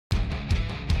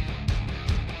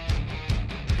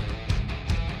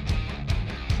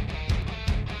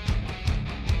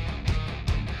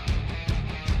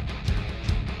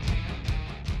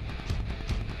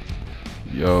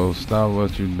Yo, stop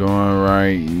what you doing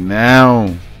right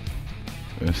now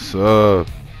and sub.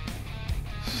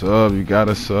 You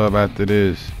gotta sub after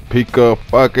this. Pika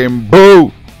fucking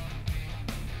boo.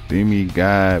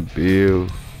 Demigod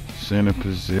build. Center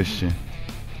position.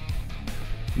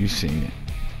 You seen it.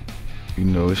 You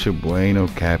know it's your boy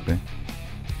AintNoCapnBih.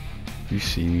 You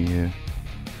see me here.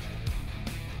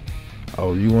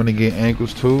 Oh, you wanna get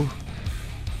ankles too?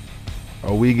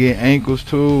 Oh, we get ankles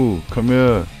too. Come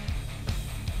here.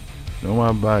 Know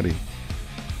my body.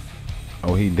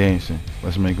 Oh, he dancing.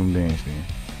 Let's make him dance then.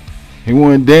 He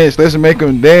wanna dance. Let's make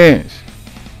him dance.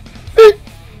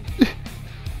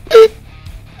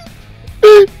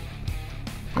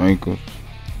 Ankles.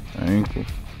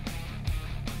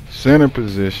 Center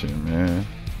position, man.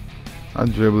 I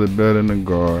dribble it better than the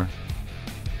guard.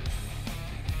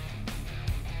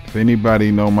 If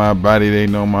anybody know my body, they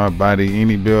know my body.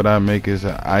 Any build I make is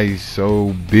an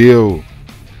ISO build.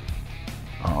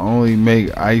 I only make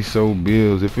ISO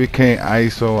builds. If it can't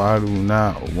ISO, I do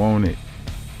not want it.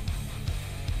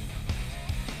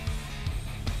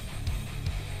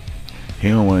 He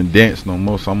don't want to dance no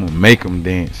more, so I'm gonna make him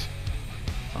dance.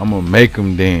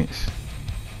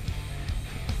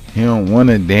 He don't want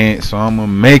to dance, so I'm gonna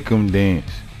make him dance.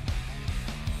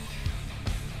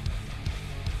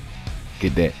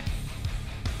 Get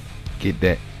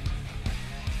that.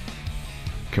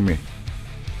 Come here.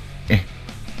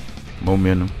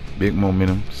 Momentum, big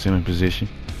momentum, center position.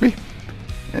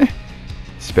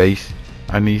 Space.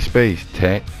 I need space.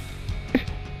 Tack.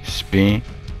 Spin.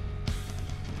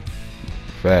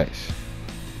 Facts.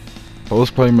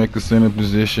 Postplaymaker center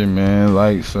position, man.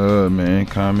 Like, sub, man.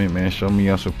 Comment, man. Show me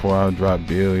your support. I'll drop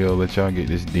bill, yo. Let y'all get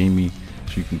this Demi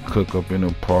so you can cook up in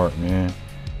the park, man.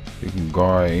 You can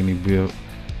guard any build,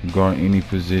 guard any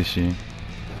position.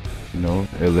 You know,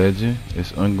 a legend,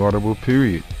 it's unguardable,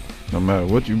 period. No matter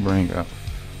what you bring out.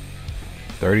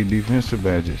 30 defensive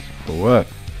badges. For what?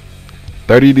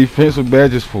 30 defensive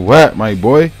badges for what, my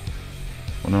boy?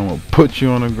 When I'm gonna put you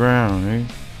on the ground, eh?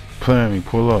 Playing me,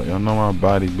 pull up. Y'all know my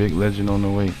body. Big legend on the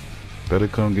way. Better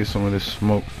come get some of this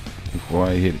smoke before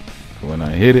I hit it. When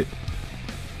I hit it,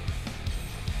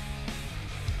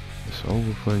 it's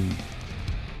over for you.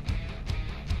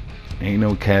 Ain't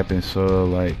no capping, sub,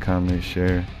 like, comment,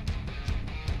 share.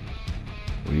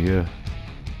 We here.